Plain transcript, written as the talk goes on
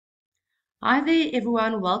Hi there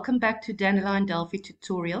everyone, welcome back to Dandelion Delphi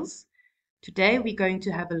Tutorials. Today we're going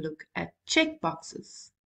to have a look at checkboxes.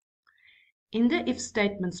 In the if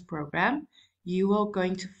statements program, you are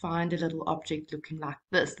going to find a little object looking like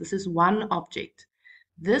this. This is one object.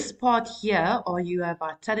 This part here, are you a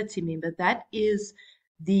Vitality member, that is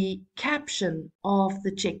the caption of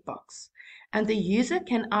the checkbox. And the user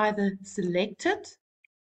can either select it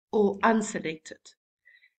or unselect it.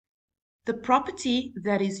 The property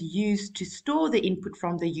that is used to store the input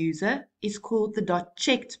from the user is called the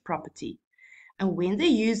 .checked property. And when the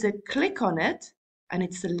user click on it and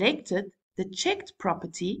it's selected, the checked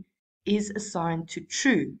property is assigned to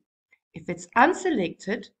true. If it's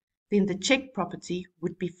unselected, then the checked property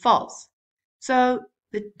would be false. So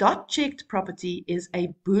the .checked property is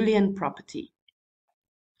a Boolean property.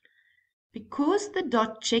 Because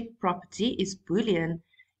the .checked property is Boolean,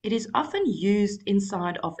 it is often used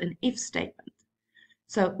inside of an if statement.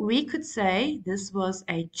 So we could say this was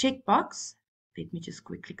a checkbox. Let me just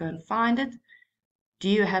quickly go and find it. Do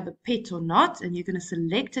you have a pet or not? And you're going to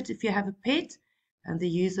select it if you have a pet, and the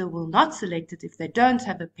user will not select it if they don't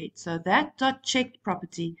have a pet. So that .checked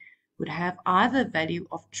property would have either value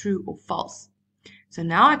of true or false. So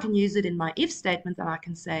now I can use it in my if statement, and I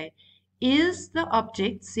can say, is the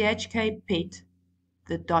object chk pet,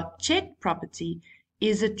 the .checked property,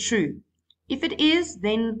 is it true? If it is,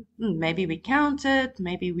 then maybe we count it,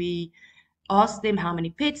 maybe we ask them how many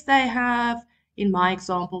pets they have. In my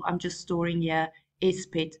example, I'm just storing here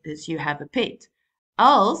S-pet is you have a pet.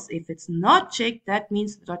 Else, if it's not checked, that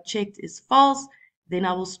means the .checked is false. Then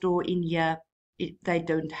I will store in here if they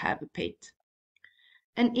don't have a pet.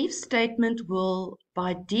 An if statement will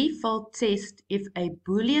by default test if a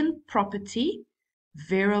Boolean property,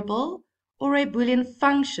 variable, or a Boolean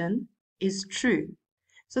function is true.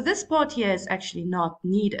 So this part here is actually not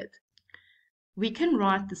needed. We can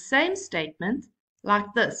write the same statement like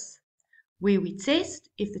this, where we test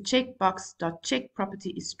if the checkbox.check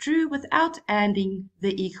property is true without adding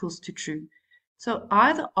the equals to true. So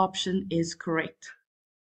either option is correct.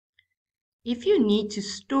 If you need to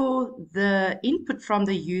store the input from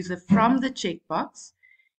the user from the checkbox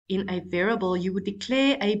in a variable, you would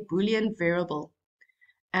declare a Boolean variable.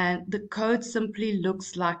 And the code simply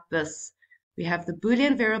looks like this. We have the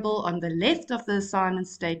Boolean variable on the left of the assignment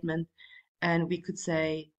statement, and we could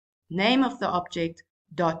say name of the object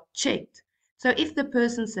 .checked. So if the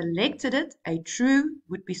person selected it, a true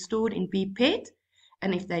would be stored in bpet,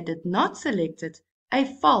 and if they did not select it, a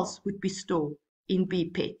false would be stored in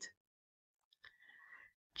bpet.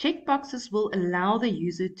 Checkboxes will allow the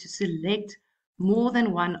user to select more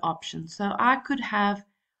than one option. So I could have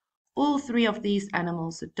all three of these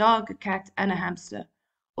animals, a dog, a cat, and a hamster.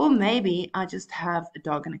 Or maybe I just have a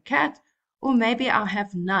dog and a cat, or maybe I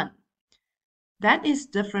have none. That is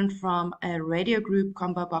different from a radio group,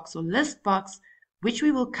 combo box, or list box, which we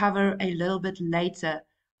will cover a little bit later,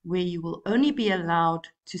 where you will only be allowed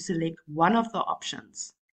to select one of the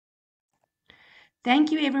options. Thank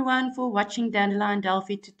you everyone for watching Dandelion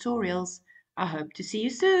Delphi tutorials. I hope to see you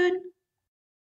soon.